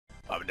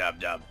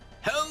Dub.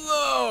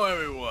 Hello,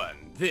 everyone.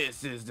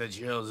 This is the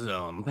Chill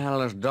Zone.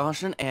 Panelist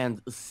Dawson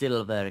and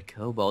Silver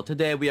Cobalt.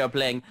 Today we are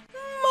playing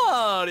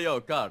Mario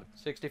Kart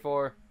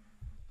 64.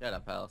 Shut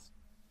up, Palace.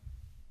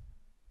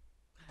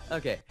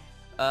 Okay.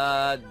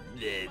 We're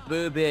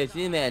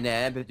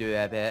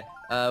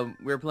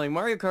playing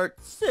Mario Kart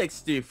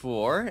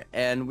 64,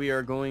 and we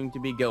are going to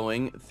be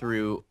going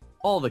through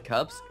all the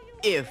cups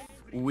if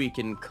we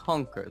can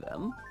conquer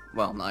them.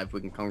 Well, not if we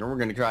can conquer. We're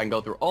going to try and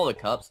go through all the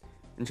cups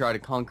and try to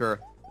conquer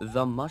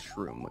the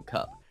Mushroom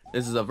Cup.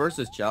 This is a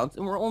versus challenge,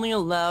 and we're only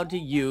allowed to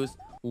use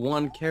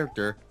one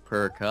character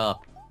per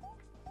cup.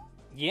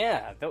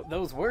 Yeah,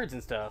 those words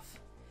and stuff.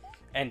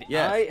 And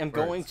Yes, I am words.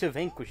 going to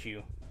vanquish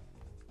you.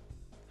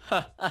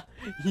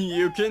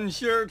 You can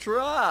sure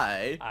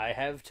try. I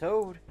have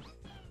Toad.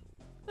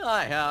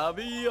 I have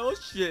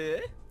Yoshi.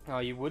 Oh,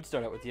 you would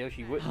start out with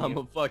Yoshi, wouldn't I'm you?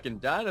 a fucking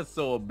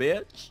dinosaur,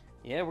 bitch.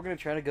 Yeah, we're gonna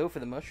try to go for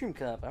the Mushroom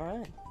Cup. All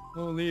right.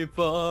 Holy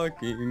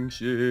fucking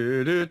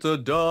shit, it's a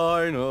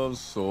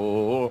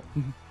dinosaur.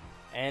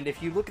 And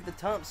if you look at the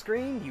top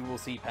screen, you will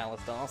see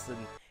Palace Dawson.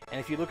 And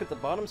if you look at the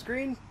bottom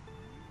screen,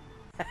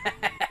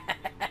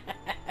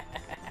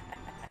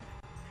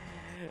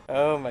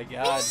 oh my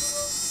god.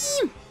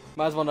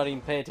 Might as well not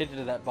even pay attention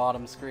to that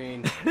bottom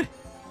screen.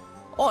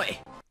 Oi!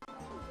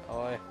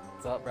 Oi,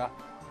 what's up, bro?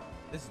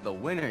 This is the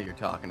winner you're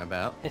talking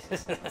about.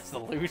 That's the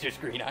loser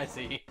screen I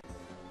see.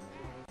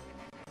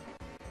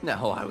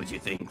 Now, why would you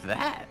think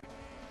that?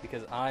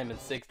 Because I'm in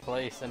 6th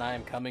place and I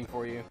am coming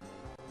for you.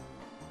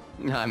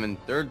 I'm in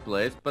 3rd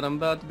place, but I'm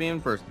about to be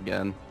in 1st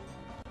again.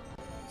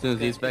 As soon as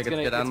these faggots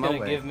get out of my way. It's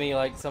gonna give me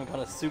like some kind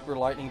of super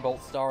lightning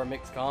bolt star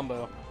mix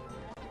combo.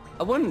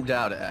 I wouldn't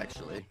doubt it,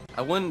 actually.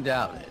 I wouldn't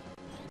doubt it.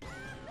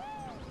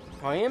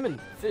 I am in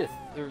 5th,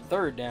 or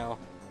 3rd now.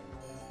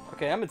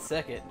 Okay, I'm in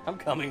 2nd. I'm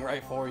coming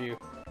right for you.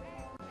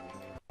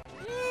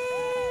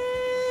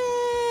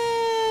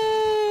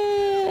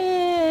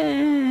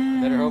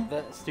 Better hope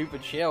that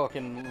stupid shell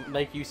can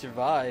make you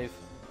survive.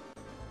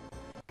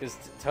 Because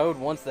Toad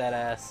wants that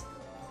ass.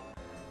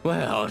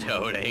 Well,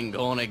 Toad ain't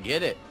gonna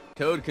get it.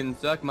 Toad can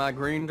suck my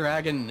green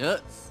dragon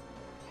nuts.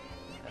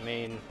 I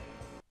mean,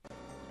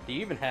 do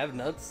you even have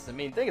nuts? I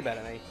mean, think about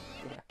it, mate.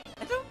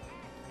 I don't.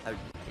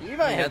 You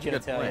might have that's a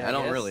good point. genitalia, I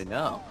don't guess. really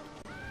know.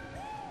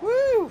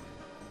 Woo!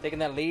 Taking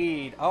that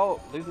lead. Oh,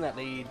 losing that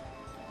lead.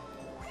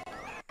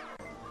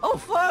 Oh,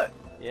 fuck!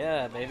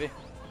 Yeah, baby.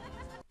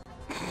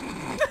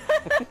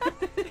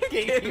 He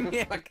Gave gave you me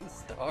a fucking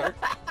star.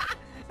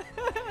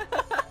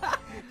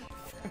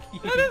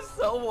 That is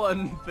so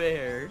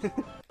unfair.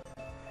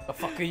 Oh,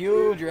 fuck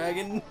you,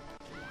 dragon.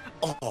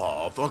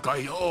 Oh, fuck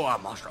you,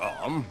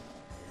 mushroom.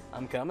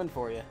 I'm coming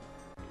for you.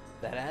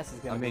 That ass is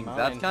gonna be mine.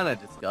 That's kind of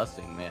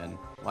disgusting, man.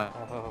 Why?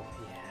 Oh,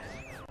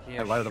 yeah.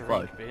 Yeah, Why the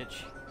shrink, fuck?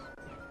 bitch.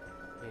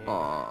 Yeah.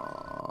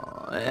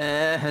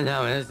 Oh,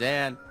 no,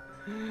 understand.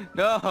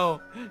 No,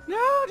 don't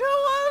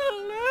want to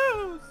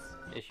lose.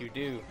 Yes, you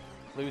do.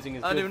 Losing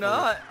is I good do for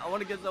not. I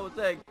want to get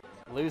something.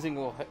 you. Losing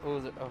will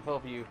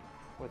help you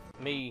with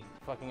me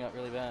fucking up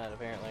really bad,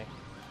 apparently.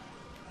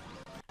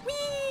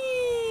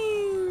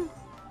 Whee!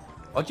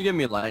 Why'd you give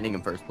me lightning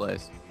in 1st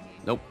place?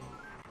 Nope.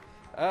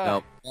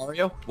 No.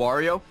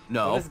 Wario?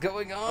 No. What is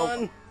going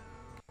on?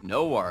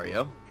 No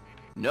Wario.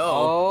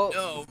 No.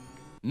 Oh.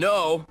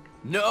 No.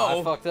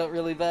 I fucked up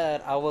really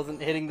bad. I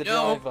wasn't hitting the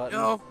drive button.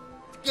 No.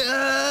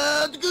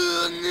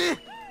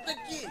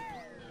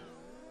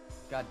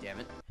 God damn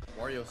it.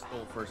 Wario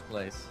stole 1st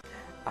place.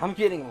 I'm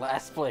getting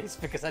last place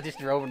because I just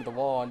drove into the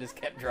wall and just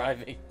kept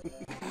driving.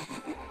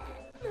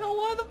 No,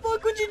 why the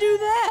fuck would you do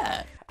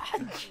that?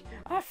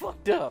 I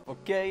fucked up,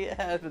 okay? It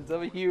happens.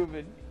 I'm a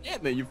human.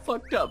 Damn it, you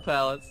fucked up,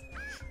 Palace.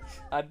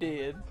 I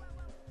did.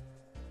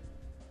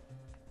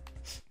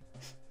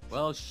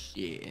 Well,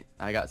 shit.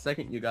 I got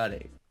 2nd, you got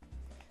 8th.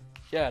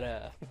 Shut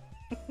up.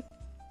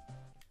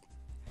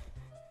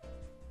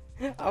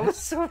 I was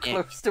so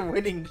close to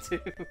winning,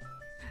 too.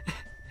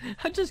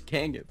 I just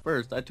can't get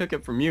 1st. I took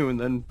it from you, and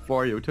then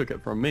Wario took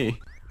it from me.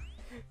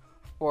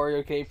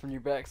 Wario came from your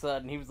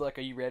backside, and he was like,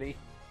 "Are you ready?"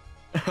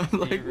 I'm You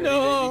like, ready,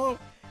 no!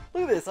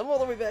 Look at this. I'm all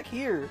the way back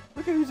here.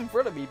 Look at who's in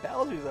front of me.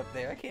 Bowser's up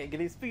there. I can't get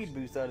any speed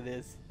boost out of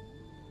this.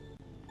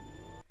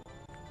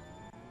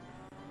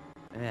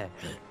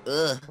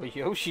 Ugh. Well,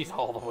 Yoshi's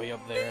all the way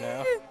up there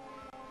now.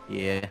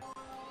 Yeah.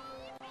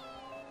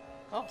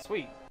 Oh,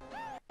 sweet.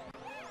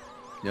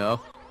 No.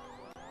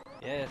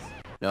 Yes.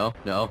 No.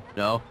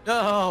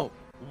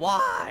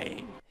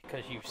 Why?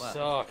 Because you Well,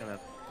 suck. it's gonna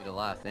be the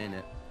last, ain't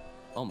it?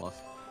 Almost.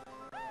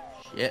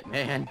 Shit,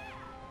 man.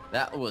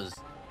 That was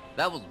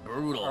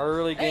brutal.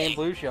 Early game Hey!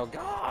 blue shell.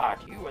 God,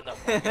 you and the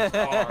fucking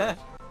stars.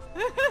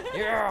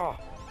 Yeah.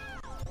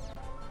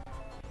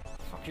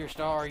 Fuck your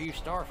star, you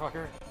star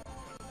fucker.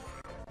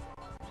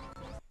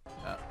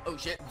 Oh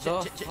shit!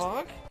 The Shit.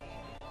 fuck?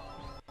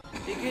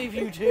 He gave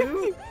you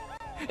 2?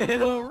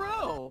 In a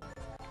row.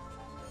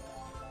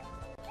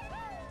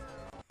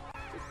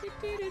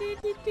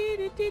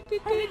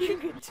 How did you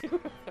get 2?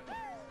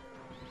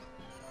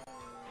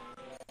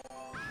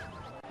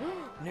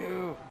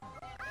 No.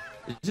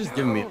 Just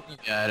give me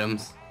the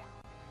items.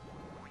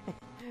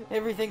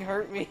 Everything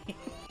hurt me.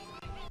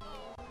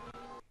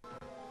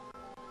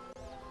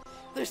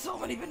 There's so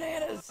many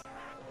bananas.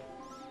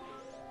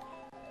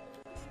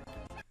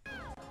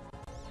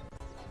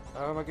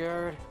 Oh my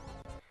god.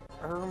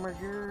 Oh my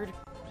god.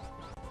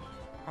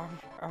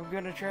 I'm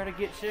gonna try to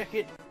get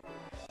second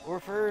or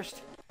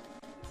first.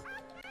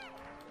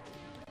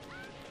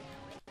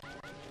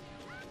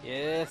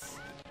 Yes.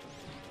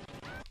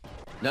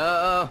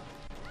 No.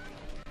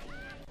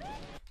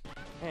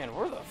 Man,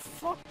 where the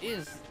fuck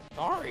is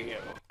Mario?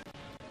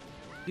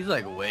 He's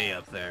like way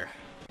up there.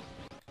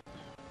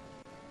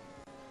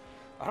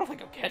 I don't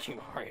think I'm catching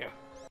Mario.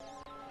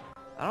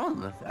 I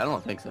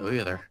don't think so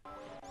either.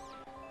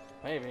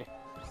 Maybe.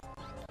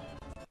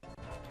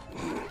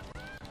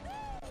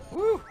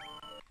 Woo!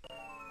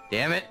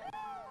 Damn it.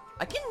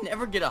 I can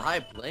never get a high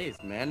place,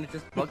 man. It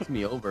just fucks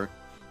me over.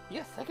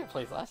 Yeah, second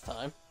place last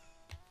time.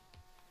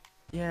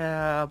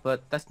 Yeah,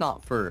 but that's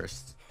not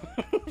first.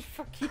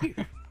 Fuck you.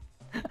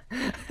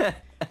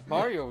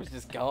 Mario was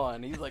just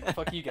gone. He's like,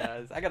 fuck you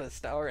guys. I got a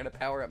star and a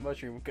power-up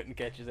mushroom. Couldn't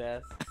catch his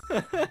ass.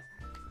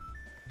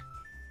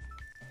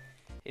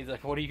 He's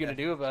like, what are you gonna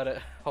do about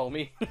it,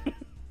 homie?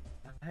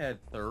 I had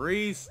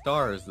 3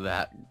 stars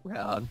that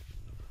round.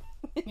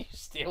 You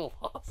still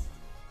lost.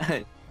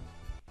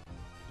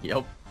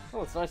 Yep.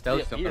 Oh, it's nice to Tell be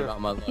you up something here.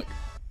 about my luck.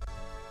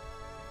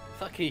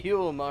 Fuck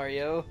you,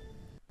 Mario.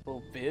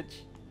 Little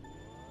bitch.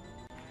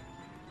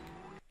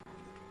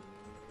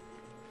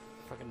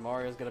 Fucking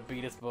Mario's gonna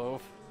beat us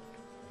both.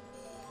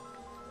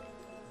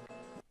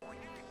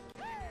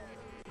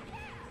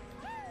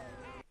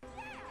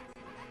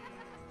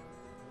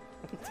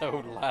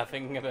 Toad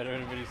laughing about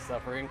everybody's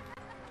suffering.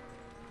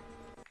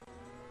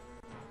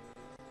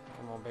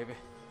 Come on, baby.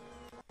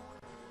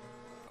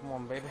 Come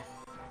on, baby.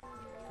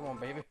 Come on,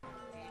 baby.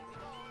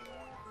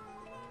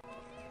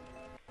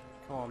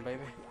 Come on,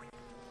 baby.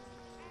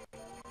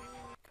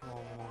 Come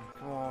on,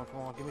 come on, come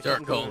on. Give me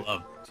something Circle good.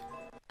 of...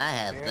 I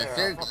have Yeah, the fuck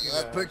circle you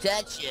of guys.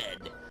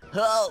 protection.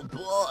 Oh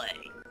boy.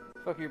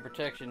 Fuck your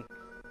protection.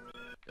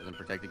 Doesn't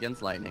protect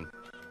against lightning.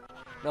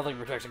 Nothing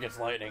protects against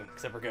lightning,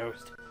 except for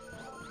Ghost.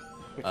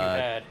 Which you Uh,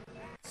 had.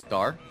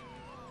 Star?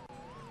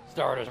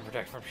 Star doesn't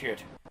protect from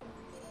shit.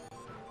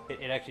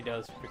 It actually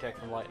does protect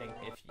from lightning.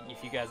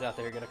 If you guys out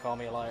there are gonna call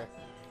me a liar,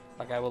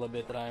 like I will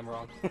admit that I am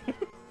wrong.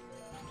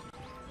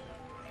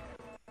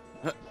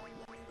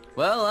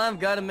 Well, I've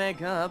got to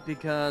make up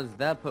because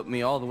that put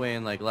me all the way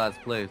in like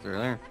last place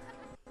earlier.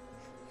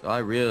 So I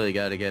really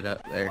got to get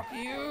up there. Fuck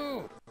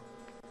you!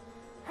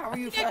 How are I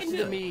you think I can faster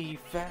do than it. me, you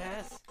fat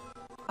ass?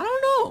 I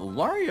don't know.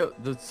 Mario,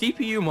 the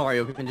CPU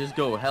Mario can just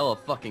go hella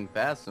fucking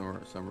fast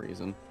for some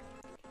reason.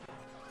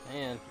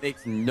 Man,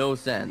 Makes no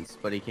sense,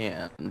 but he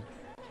can.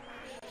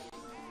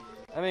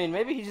 I mean,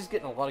 maybe he's just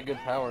getting a lot of good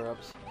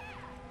power-ups.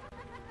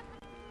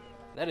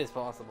 That is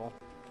possible.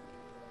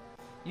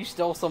 You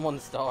stole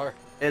someone's star.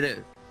 It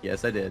is.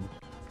 Yes, I did.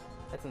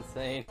 That's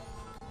insane.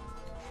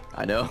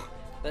 I know.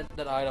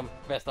 That item,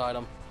 best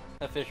item,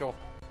 official.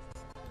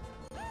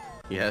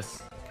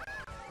 Yes.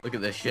 Look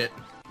at this shit.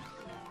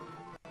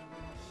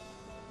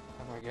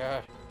 Oh my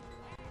god.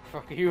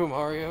 Fuck you,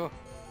 Mario.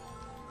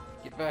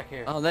 Get back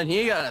here. Oh, then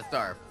he got a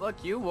star.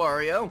 Fuck you,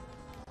 Wario.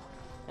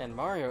 And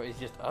Mario is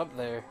just up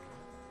there.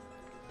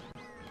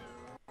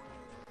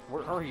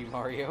 Where are you,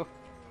 Mario?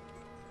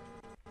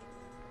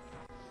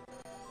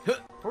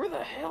 Where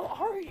the hell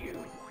are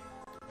you?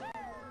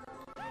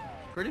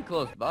 Pretty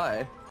close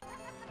by.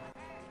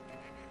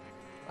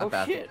 Oh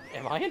About- shit,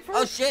 am I in Oh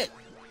first? shit!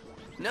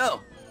 No!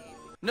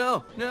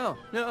 No! No!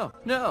 No!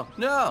 No!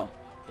 No!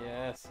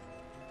 Yes,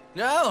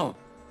 No!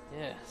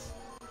 yes,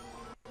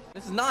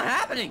 This is not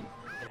happening!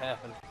 it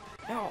happened.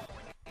 No!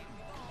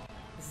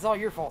 This is all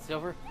your fault,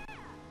 Silver.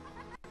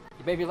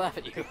 You made me laugh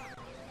at you.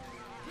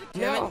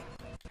 Damn No!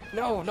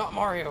 No, not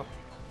Mario!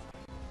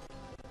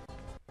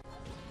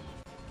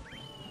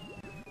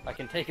 I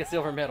can take a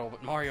silver medal,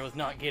 but Mario is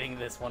not getting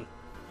this one.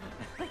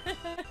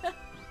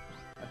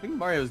 I think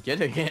Mario's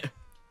getting it.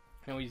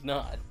 No, he's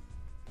not.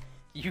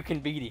 You can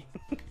beat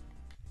him.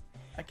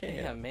 I can't.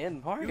 Yeah,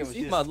 man, Mario You is see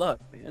just... my luck,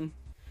 man.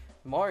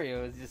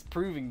 Mario is just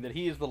proving that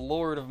he is the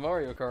lord of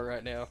Mario Kart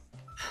right now.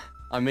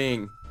 I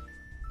mean,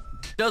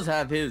 does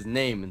have his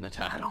name in the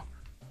title.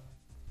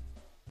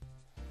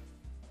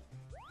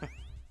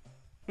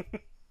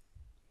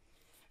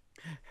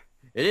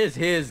 It is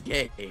his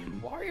game.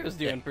 Mario's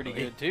doing pretty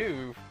good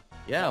too.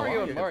 Yeah,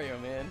 Mario and Mario,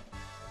 man.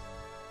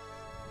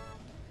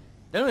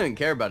 They don't even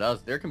care about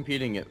us. They're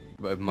competing it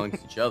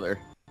amongst each other.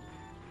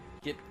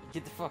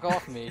 Get the fuck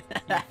off me,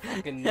 you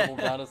fucking little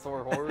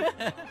dinosaur horde.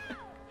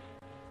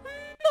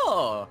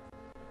 No,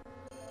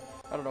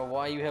 I don't know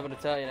why you have an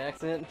Italian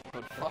accent,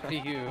 but fuck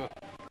you.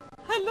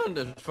 I learned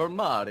it from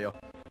Mario.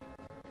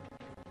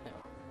 No.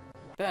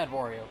 Bad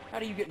Mario, how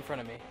do you get in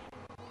front of me?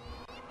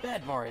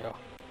 Bad Mario.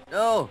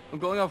 No, I'm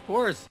going off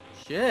course.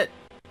 Shit.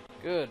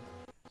 Good.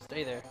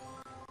 Stay there.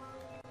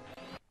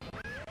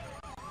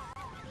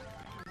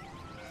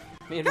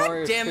 Me and God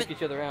Mario damn took it.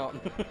 each other out.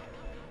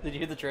 Did you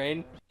hear the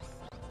train?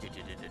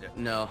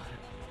 No.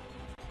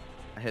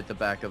 hit the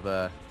back of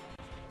a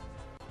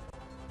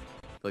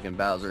fucking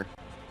Bowser.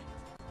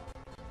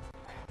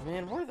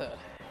 Man, where the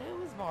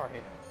hell is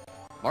Mario?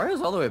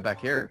 Mario's all the way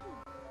back here.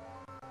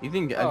 You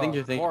think? I think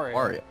you're thinking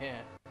Mario.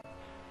 Yeah.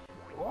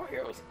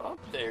 Mario's up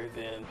there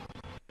then.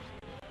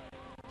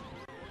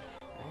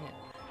 Man.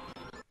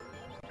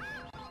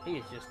 He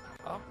is just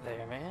up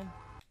there, man.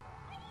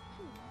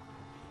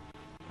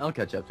 I'll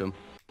catch up to him.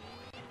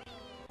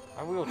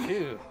 I will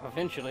too,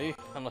 eventually,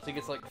 unless he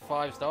gets like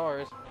 5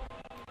 stars.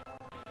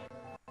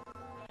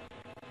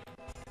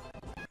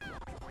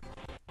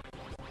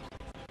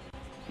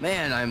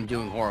 Man, I'm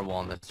doing horrible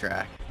on this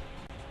track.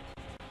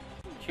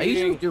 Cheating. I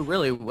usually do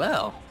really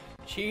well.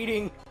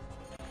 Cheating.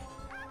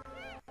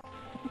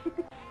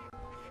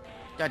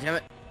 God damn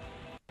it.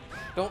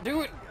 Don't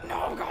do it.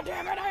 No, god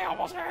damn it, I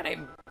almost had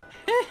him.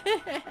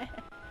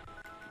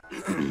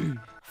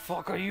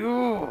 Fuck are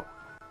you?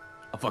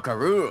 A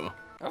fuckaroo.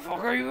 A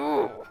fuck are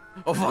you?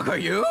 A fuck are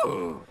you?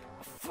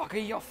 A fuck are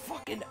you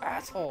fucking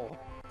asshole?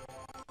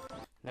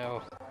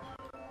 No.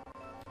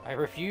 I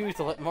refuse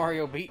to let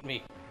Mario beat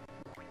me.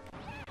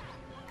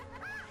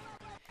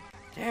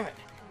 Damn it.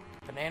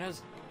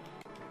 Bananas.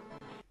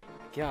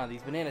 God,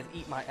 these bananas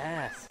eat my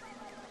ass.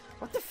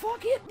 What the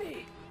fuck hit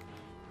me?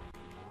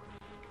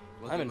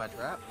 Was I'm it in my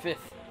trap? 5th.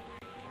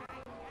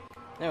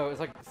 No, it was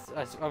like,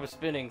 I was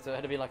spinning, so it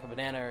had to be like a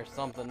banana or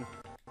something.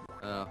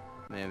 Oh,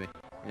 maybe.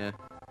 Yeah.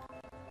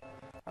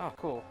 Oh,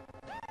 cool.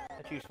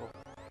 That's useful.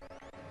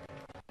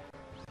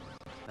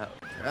 Oh,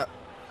 trap.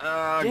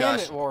 Oh, Damn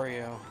gosh. it,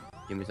 Wario.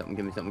 Give me something,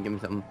 give me something, give me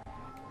something.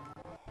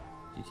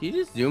 Did he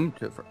just zoom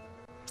to...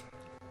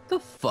 The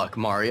fuck,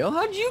 Mario?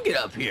 How'd you get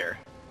up here?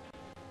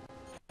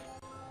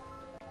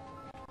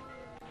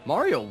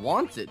 Mario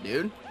wants it,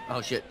 dude.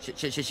 Oh, shit, shit,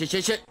 shit, shit, shit,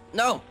 shit, shit.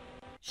 No!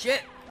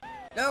 Shit!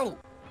 No!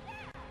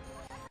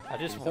 I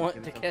just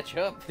want to catch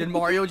up. Did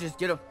Mario just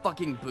get a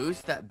fucking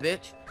boost, that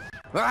bitch?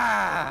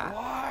 Ah!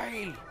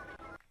 Why?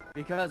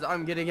 Because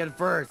I'm getting it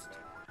first.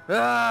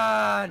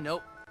 Ah!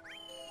 Nope.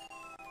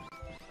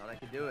 Thought I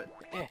could do it.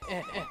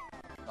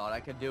 Thought I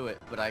could do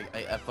it, but I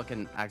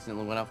fucking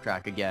accidentally went off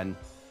track again.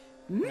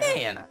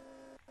 Man!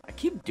 I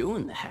keep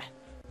doing that.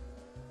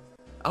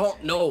 I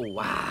don't know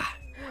why.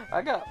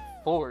 I got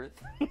 4th.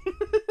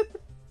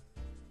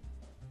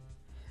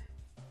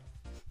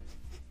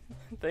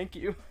 Thank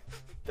you.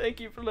 Thank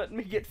you for letting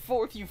me get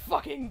 4th, you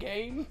fucking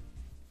game.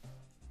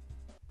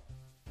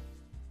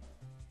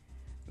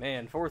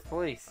 Man, 4th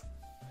place.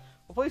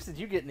 What place did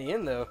you get in the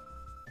end, though?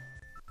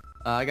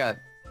 I got...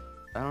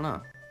 I don't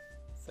know.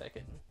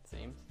 2nd,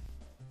 seems.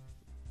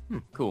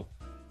 Cool.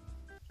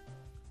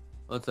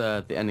 What's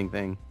the ending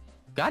thing?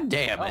 God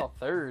damn it. Oh,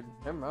 3rd.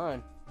 Never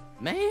mind.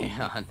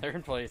 Man.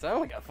 3rd place. I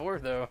only got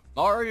 4th, though.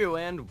 Mario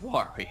and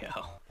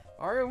Wario.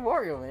 Mario and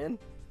Wario, man.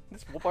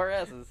 Just whoop our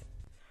asses.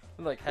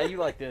 I'm like, how you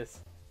like this?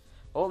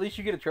 Well, at least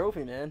you get a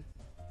trophy, man.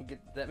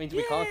 That means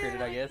we conquered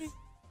it, I guess.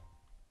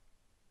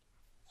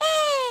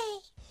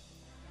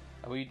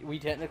 We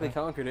technically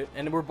conquered it,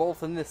 and we're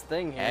both in this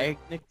thing here.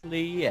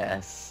 Technically,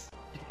 yes.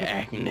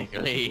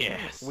 Technically,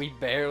 yes. We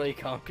barely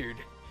conquered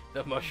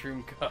the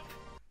Mushroom Cup.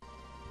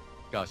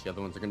 Gosh, the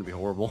other ones are gonna be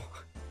horrible.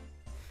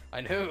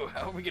 I know.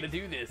 How are we gonna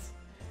do this?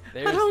 I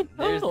There's don't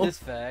know. this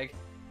fag.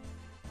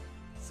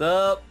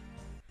 Sup?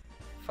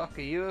 Fuck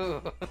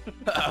you.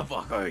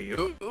 Fuck are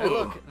you? Hey,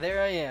 look,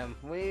 there I am,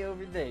 way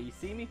over there. You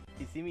see me?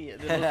 You see me?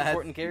 The most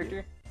important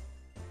character?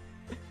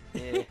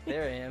 Yeah,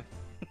 there I am.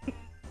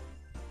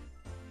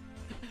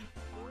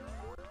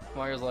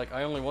 Mario's like,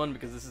 I only won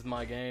because this is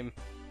my game.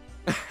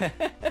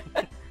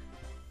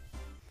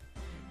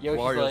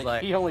 Yoshi's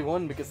like, he only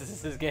won because this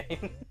is his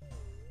game.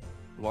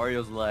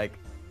 Wario's like,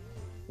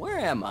 where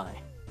am I?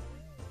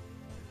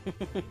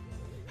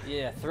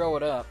 Yeah, throw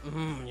it up.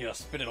 Yeah,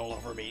 spit it all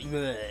over me.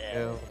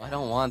 Ew, I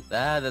don't want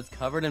that. That's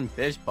covered in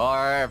fish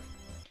barf.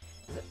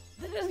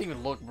 That doesn't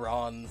even look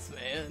bronze,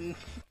 man.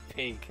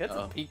 Pink. That's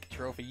a pink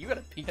trophy. You got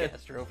a pink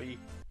ass trophy.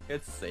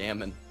 It's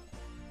salmon.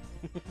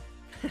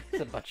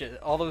 It's a bunch of...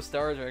 All those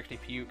stars are actually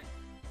puke.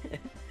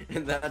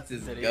 And that's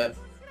his gut.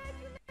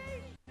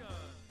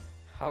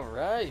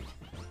 Alright.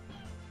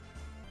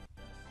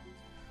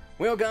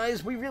 Well,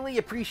 guys, we really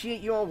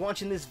appreciate you all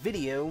watching this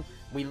video.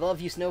 We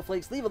love you,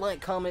 Snowflakes. Leave a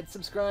like, comment,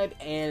 subscribe,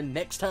 and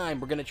next time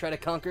we're going to try to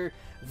conquer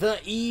the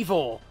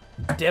evil,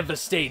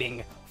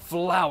 devastating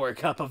Flower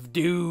Cup of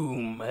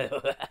Doom.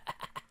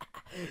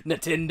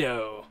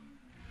 Nintendo.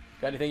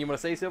 Got anything you want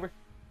to say, Silver?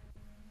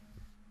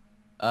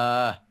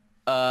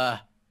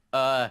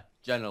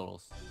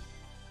 Genitals.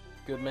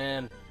 Good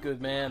man.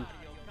 Good man.